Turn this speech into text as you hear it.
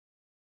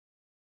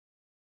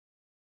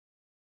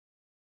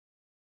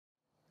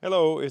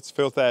Hello, it's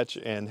Phil Thatch,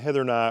 and Heather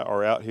and I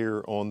are out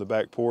here on the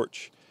back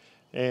porch.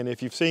 And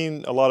if you've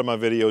seen a lot of my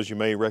videos, you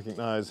may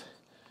recognize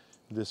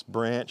this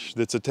branch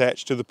that's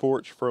attached to the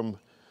porch from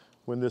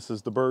when this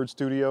is the bird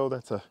studio.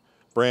 That's a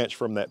branch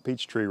from that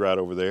peach tree right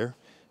over there.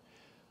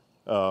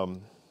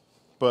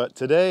 But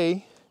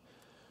today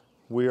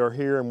we are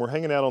here and we're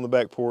hanging out on the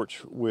back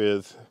porch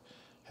with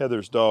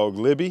Heather's dog,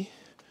 Libby,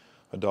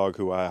 a dog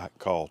who I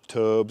call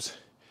Tubbs.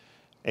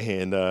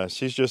 And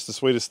she's just the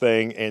sweetest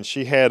thing. And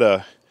she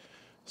had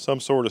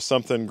some sort of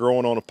something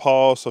growing on a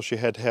paw, so she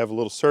had to have a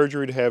little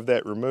surgery to have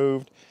that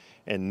removed.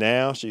 And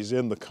now she's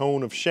in the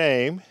cone of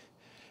shame,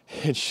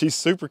 and she's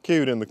super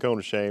cute in the cone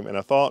of shame. And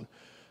I thought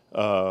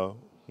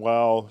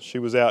while she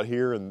was out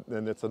here, and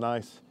it's a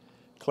nice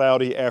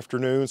cloudy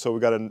afternoon, so we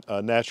got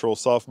a natural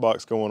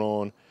softbox going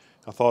on,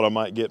 I thought I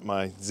might get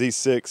my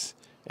Z6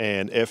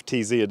 and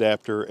FTZ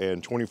adapter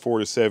and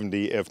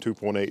 24-70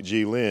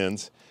 f2.8G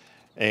lens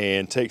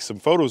and take some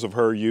photos of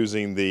her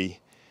using the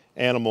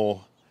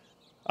animal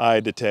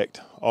eye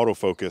detect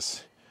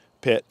autofocus,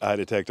 pet eye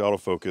detect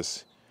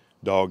autofocus,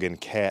 dog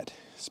and cat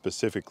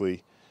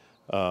specifically,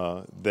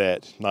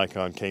 that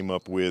Nikon came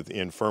up with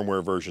in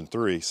firmware version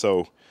 3.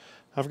 So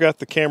I've got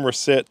the camera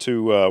set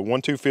to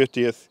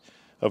 1/250th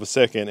of a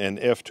second and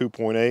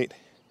f2.8.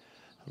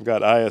 I've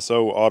got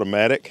ISO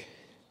automatic.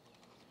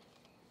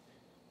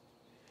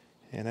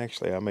 And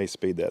actually I may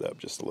speed that up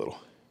just a little.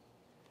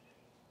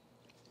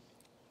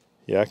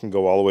 Yeah, I can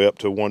go all the way up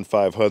to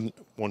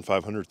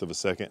 1/500th of a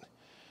second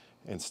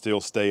and still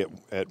stay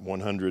at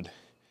 100.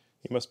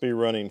 You must be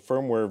running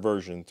firmware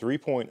version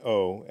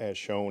 3.0 as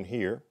shown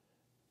here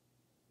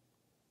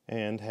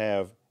and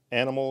have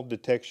animal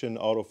detection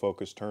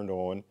autofocus turned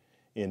on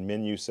in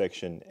menu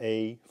section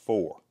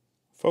A4.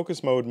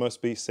 Focus mode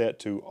must be set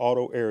to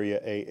auto area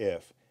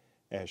AF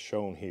as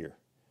shown here.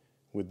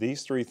 With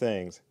these three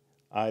things,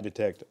 eye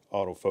detect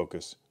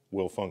autofocus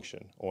will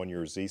function on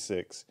your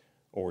Z6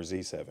 or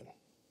Z7.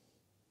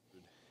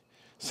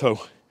 So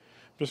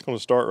I'm just going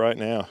to start right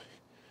now,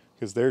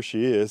 because there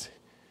she is,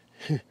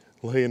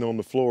 laying on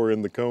the floor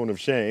in the cone of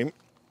shame.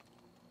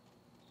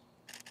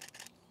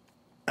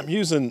 I'm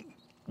using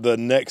the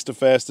next to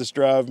fastest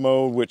drive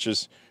mode, which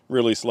is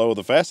really slow.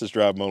 The fastest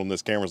drive mode on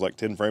this camera is like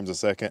 10 frames a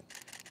second.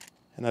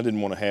 And I didn't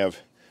want to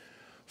have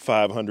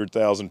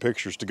 500,000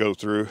 pictures to go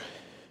through.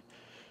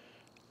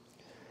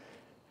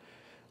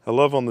 I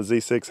love on the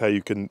Z6 how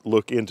you can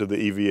look into the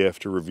EVF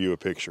to review a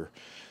picture.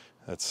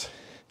 That's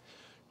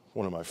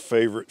one of my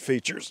favorite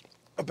features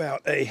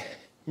about a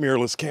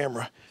mirrorless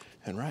camera.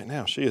 And right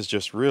now she is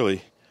just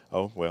really,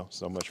 oh well,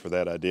 so much for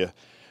that idea.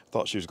 I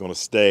thought she was going to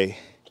stay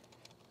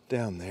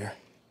down there.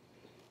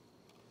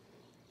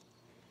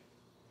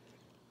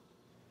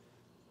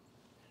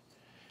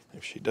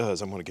 If she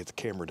does, I'm going to get the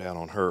camera down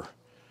on her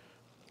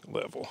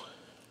level.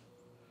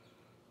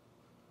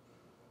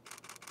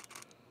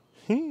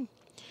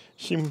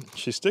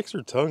 She sticks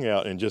her tongue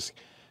out and just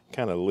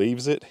kind of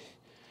leaves it,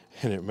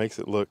 and it makes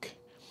it look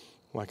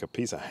like a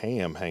piece of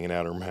ham hanging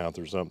out her mouth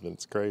or something.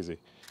 It's crazy.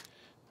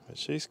 But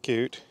she's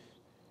cute,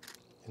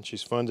 and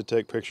she's fun to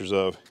take pictures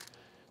of,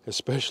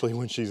 especially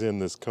when she's in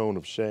this cone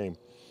of shame,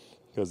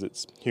 because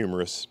it's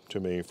humorous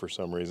to me for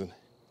some reason.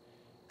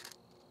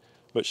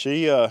 But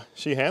she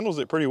handles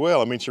it pretty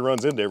well. I mean, she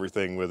runs into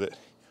everything with it.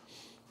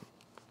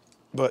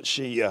 But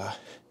she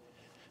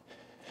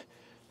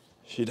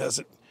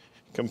doesn't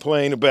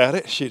complain about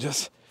it. She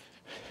just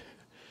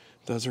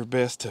does her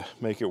best to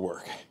make it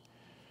work.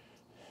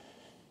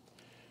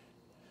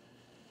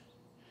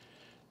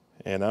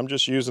 And I'm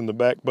just using the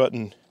back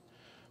button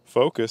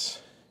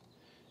focus,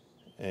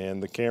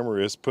 and the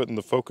camera is putting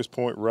the focus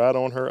point right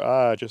on her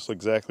eye, just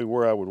exactly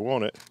where I would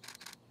want it.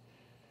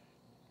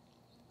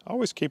 I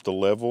always keep the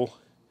level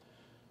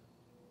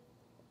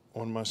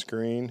on my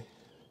screen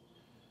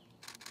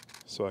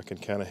so I can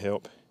kind of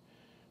help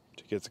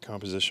to get the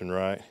composition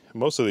right.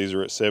 Most of these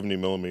are at 70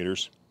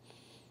 millimeters.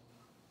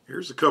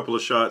 Here's a couple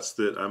of shots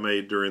that I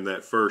made during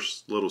that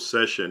first little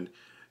session,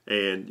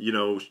 and you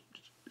know,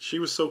 she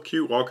was so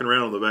cute walking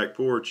around on the back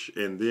porch,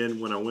 and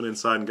then when I went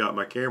inside and got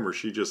my camera,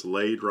 she just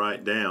laid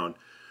right down,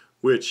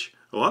 which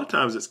a lot of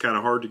times it's kind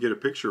of hard to get a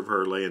picture of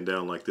her laying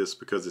down like this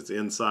because it's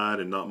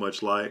inside and not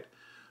much light.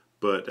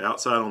 But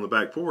outside on the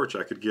back porch,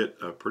 I could get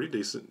a pretty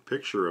decent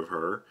picture of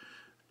her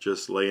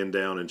just laying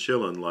down and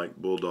chilling like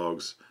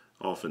bulldogs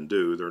often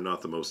do. They're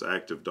not the most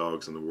active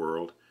dogs in the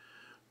world.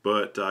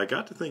 But I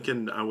got to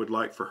thinking I would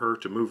like for her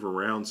to move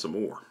around some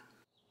more.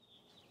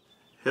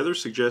 Heather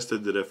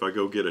suggested that if I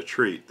go get a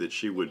treat that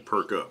she would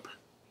perk up.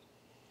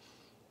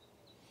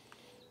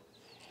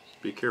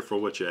 Be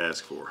careful what you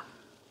ask for.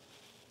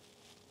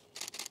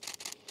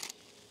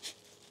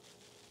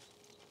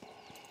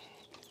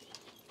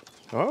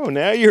 Oh,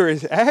 now you're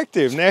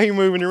active. Now you're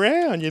moving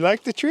around. You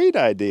like the treat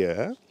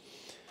idea,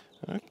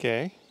 huh?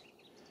 Okay.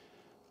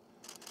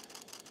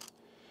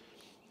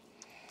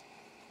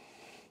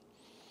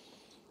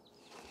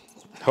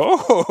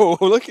 Oh,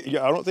 look. I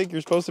don't think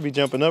you're supposed to be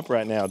jumping up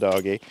right now,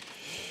 doggy.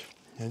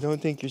 I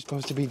don't think you're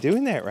supposed to be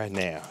doing that right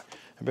now.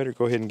 I better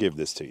go ahead and give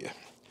this to you.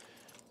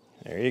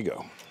 There you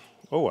go.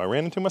 Oh, I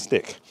ran into my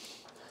stick.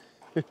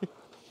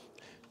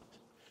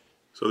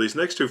 So these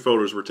next two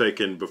photos were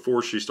taken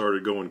before she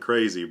started going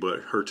crazy,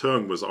 but her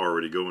tongue was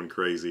already going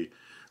crazy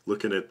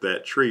looking at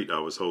that treat I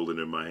was holding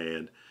in my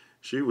hand.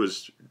 She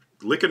was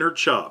licking her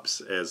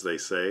chops, as they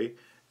say,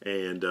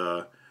 and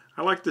I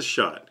like this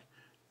shot.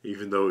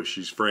 Even though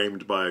she's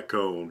framed by a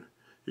cone,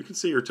 you can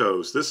see her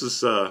toes. This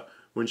is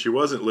when she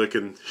wasn't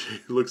licking.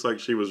 She looks like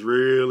she was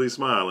really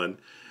smiling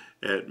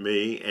at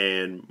me,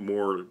 and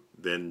more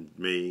than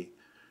me,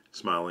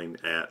 smiling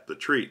at the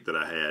treat that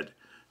I had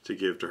to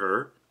give to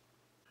her.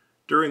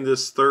 During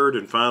this third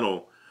and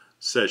final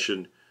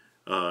session,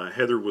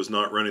 Heather was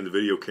not running the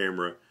video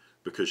camera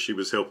because she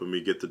was helping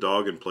me get the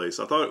dog in place.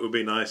 I thought it would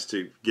be nice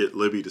to get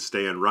Libby to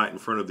stand right in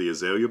front of the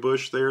azalea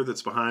bush there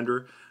that's behind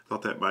her. I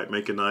thought that might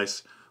make a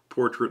nice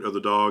portrait of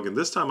the dog. And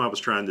this time I was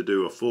trying to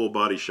do a full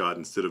body shot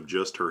instead of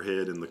just her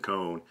head in the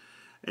cone.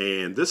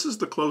 And this is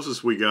the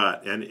closest we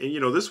got. And you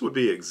know, this would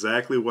be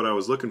exactly what I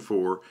was looking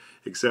for,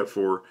 except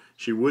for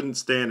she wouldn't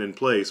stand in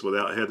place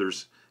without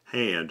Heather's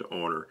hand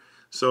on her.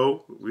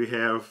 So we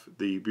have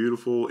the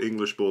beautiful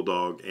English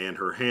Bulldog and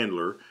her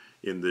handler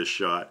in this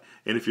shot.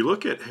 And if you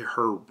look at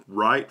her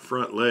right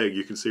front leg,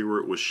 you can see where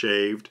it was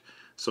shaved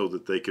so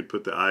that they could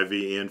put the IV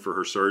in for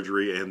her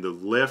surgery. And the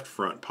left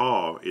front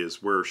paw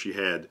is where she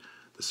had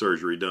the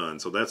surgery done.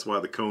 So that's why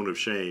the cone of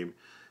shame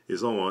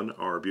is on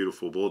our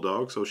beautiful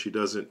Bulldog, so she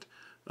doesn't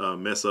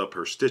mess up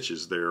her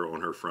stitches there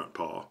on her front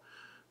paw.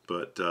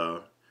 But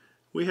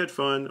we had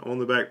fun on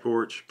the back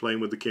porch playing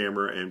with the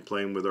camera and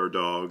playing with our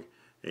dog,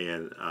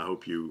 and I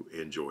hope you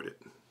enjoyed it.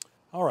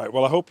 All right,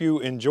 well, I hope you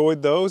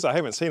enjoyed those. I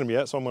haven't seen them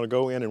yet, so I'm going to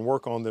go in and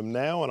work on them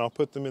now, and I'll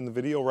put them in the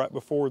video right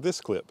before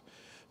this clip.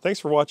 Thanks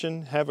for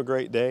watching. Have a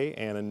great day,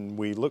 and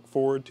we look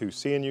forward to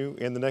seeing you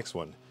in the next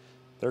one.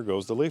 There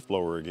goes the leaf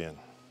blower again.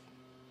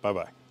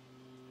 Bye-bye.